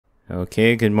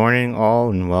Okay, good morning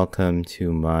all and welcome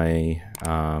to my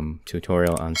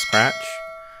tutorial on Scratch.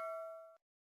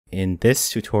 In this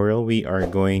tutorial we are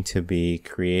going to be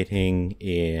creating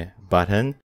a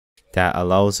button that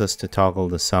allows us to toggle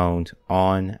the sound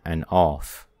on and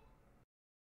off.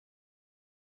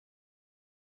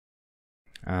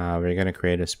 We're going to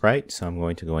create a sprite, so I'm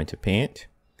going to go into Paint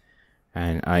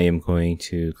and I am going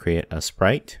to create a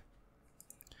sprite.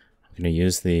 I'm going to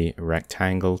use the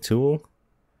rectangle tool.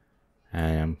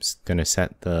 And I'm going to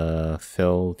set the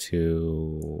fill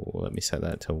to, let me set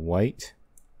that to white.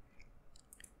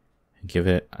 Give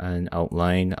it an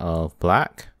outline of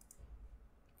black.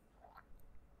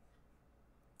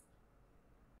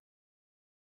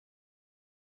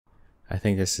 I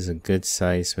think this is a good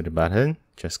size for the button.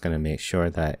 Just going to make sure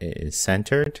that it is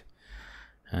centered.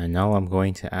 And now I'm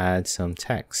going to add some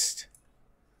text.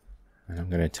 And I'm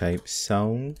going to type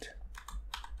sound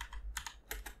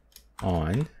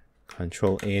on.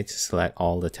 Control A to select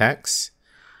all the text,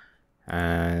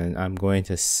 and I'm going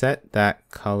to set that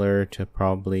color to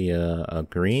probably a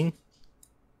green,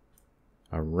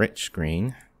 a rich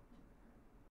green.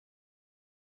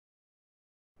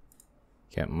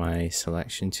 Get my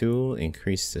selection tool,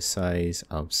 increase the size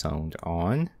of sound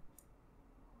on,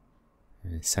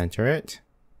 and center it.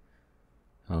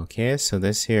 Okay, so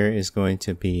this here is going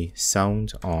to be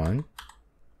sound on.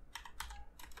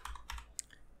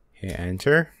 Hit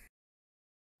enter.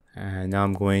 And now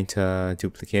I'm going to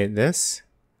duplicate this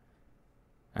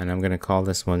and I'm going to call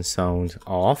this one sound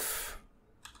off.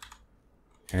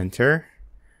 Enter.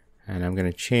 And I'm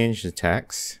going to change the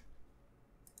text.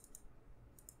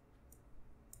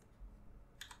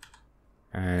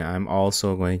 And I'm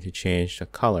also going to change the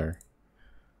color.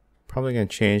 Probably going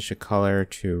to change the color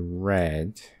to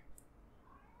red.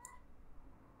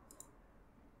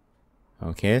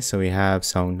 Okay, so we have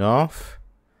sound off.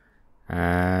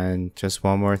 And just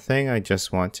one more thing, I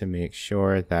just want to make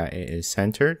sure that it is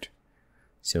centered.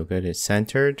 So good, it's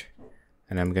centered.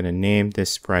 And I'm going to name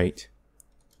this sprite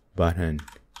button.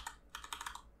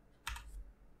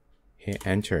 Hit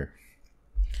enter.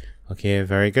 Okay,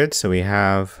 very good. So we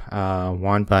have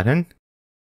one button.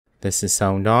 This is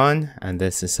sound on and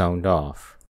this is sound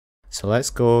off. So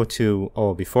let's go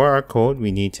to, before our code,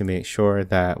 we need to make sure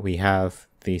that we have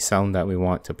the sound that we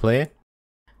want to play.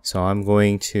 So I'm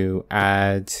going to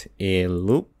add a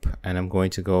loop and I'm going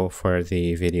to go for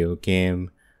the video game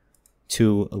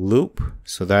 2 loop.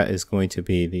 So that is going to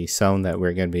be the sound that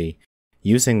we're going to be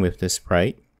using with this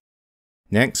sprite.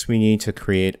 Next, we need to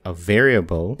create a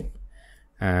variable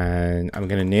and I'm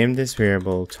going to name this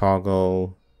variable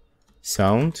toggle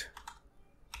sound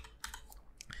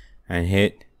and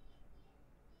hit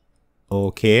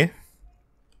OK.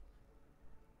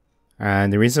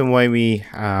 And the reason why we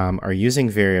are using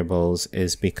variables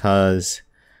is because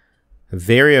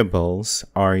variables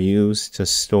are used to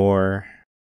store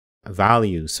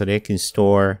values. So they can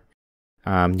store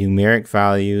numeric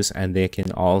values and they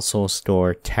can also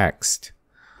store text.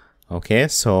 Okay,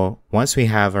 so once we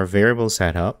have our variable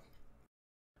set up,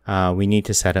 we need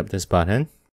to set up this button.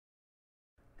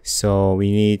 So we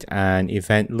need an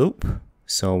event loop.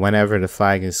 So whenever the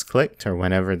flag is clicked or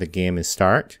whenever the game is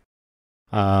start,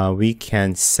 we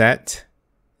can set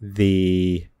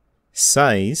the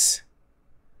size.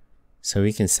 So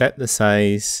we can set the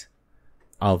size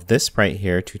of this sprite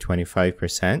here to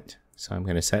 25%. So I'm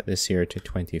going to set this here to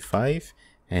 25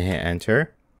 and hit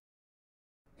enter.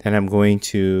 Then I'm going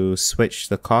to switch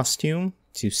the costume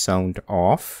to sound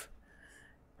off.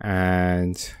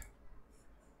 And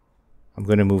I'm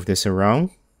going to move this around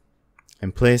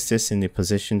and place this in the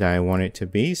position that I want it to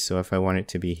be. So if I want it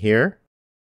to be here,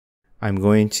 I'm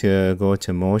going to go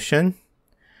to motion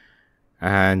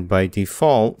and by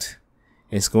default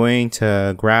it's going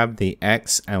to grab the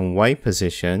X and Y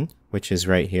position, which is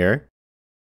right here.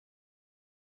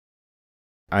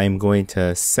 I'm going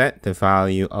to set the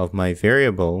value of my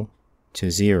variable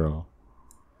to 0.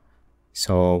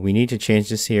 So we need to change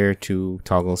this here to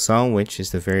toggle sound, which is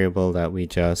the variable that we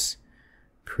just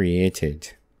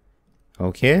created.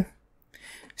 Okay,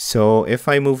 so if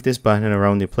I move this button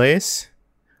around the place,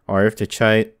 or if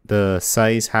the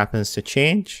size happens to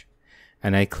change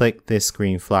and I click this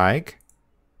green flag,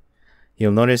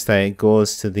 you'll notice that it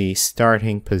goes to the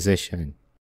starting position.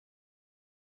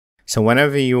 So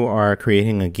whenever you are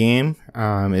creating a game,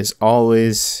 it's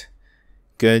always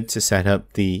good to set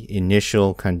up the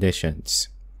initial conditions.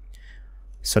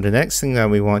 So the next thing that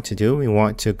we want to do, we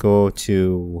want to go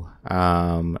to,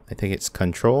 I think it's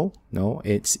control. No,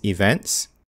 it's events.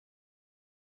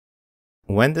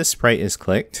 When the sprite is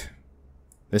clicked,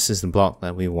 this is the block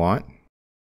that we want.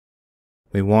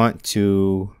 We want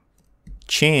to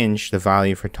change the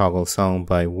value for toggle sound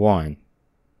by 1.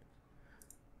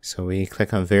 So we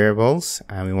click on variables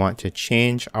and we want to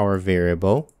change our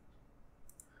variable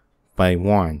by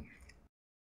 1.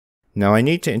 Now I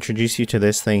need to introduce you to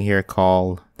this thing here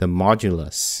called the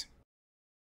modulus.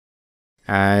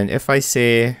 And if I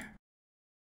say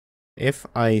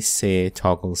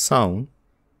toggle sound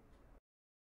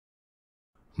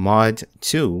mod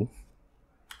 2,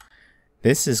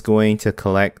 this is going to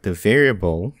collect the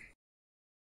variable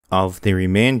of the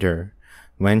remainder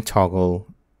when toggle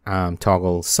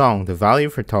sound, the value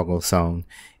for toggle sound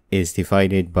is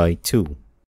divided by 2.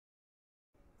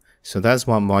 So that's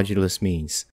what modulus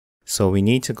means. So we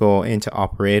need to go into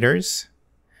operators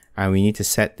and we need to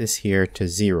set this here to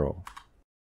 0.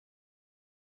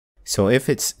 So if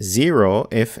it's 0,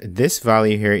 if this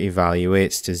value here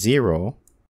evaluates to 0,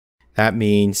 that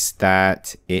means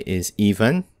that it is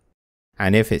even.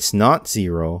 And if it's not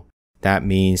 0, that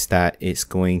means that it's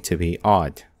going to be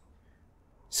odd.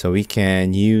 So we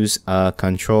can use a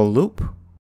control loop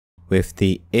with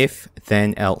the if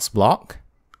then else block,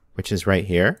 which is right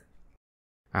here.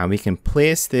 And we can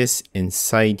place this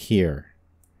inside here.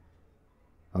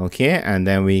 Okay, and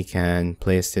then we can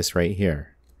place this right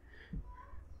here.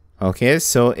 Okay,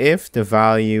 so if the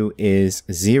value is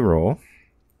 0,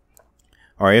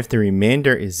 or if the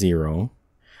remainder is 0,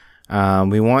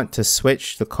 we want to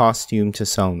switch the costume to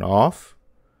sound off.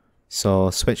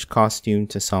 So switch costume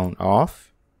to sound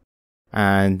off.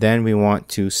 And then we want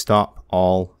to stop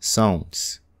all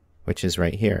sounds, which is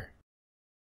right here.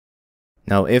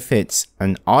 Now, if it's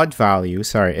an odd value,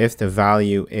 if the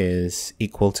value is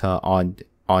equal to odd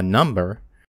number,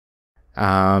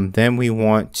 then we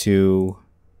want to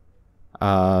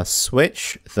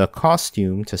switch the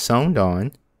costume to sound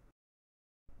on,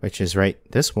 which is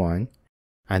this one.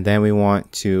 And then we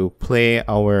want to play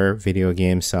our video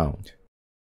game sound,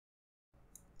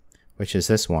 which is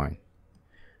this one.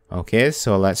 Okay,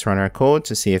 so let's run our code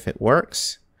to see if it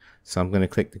works. So I'm going to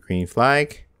click the green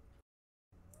flag.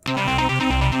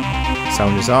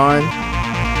 Sound is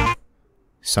on.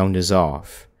 Sound is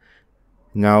off.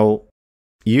 Now,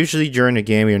 usually during the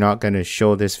game, you're not going to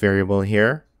show this variable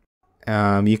here.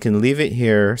 You can leave it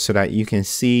here so that you can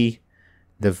see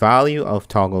the value of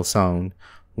toggle sound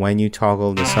when you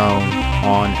toggle the sound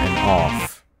on and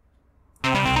off.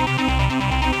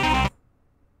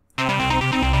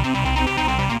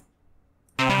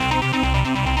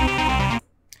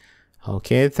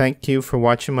 Okay, thank you for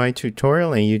watching my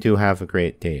tutorial and you do have a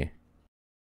great day.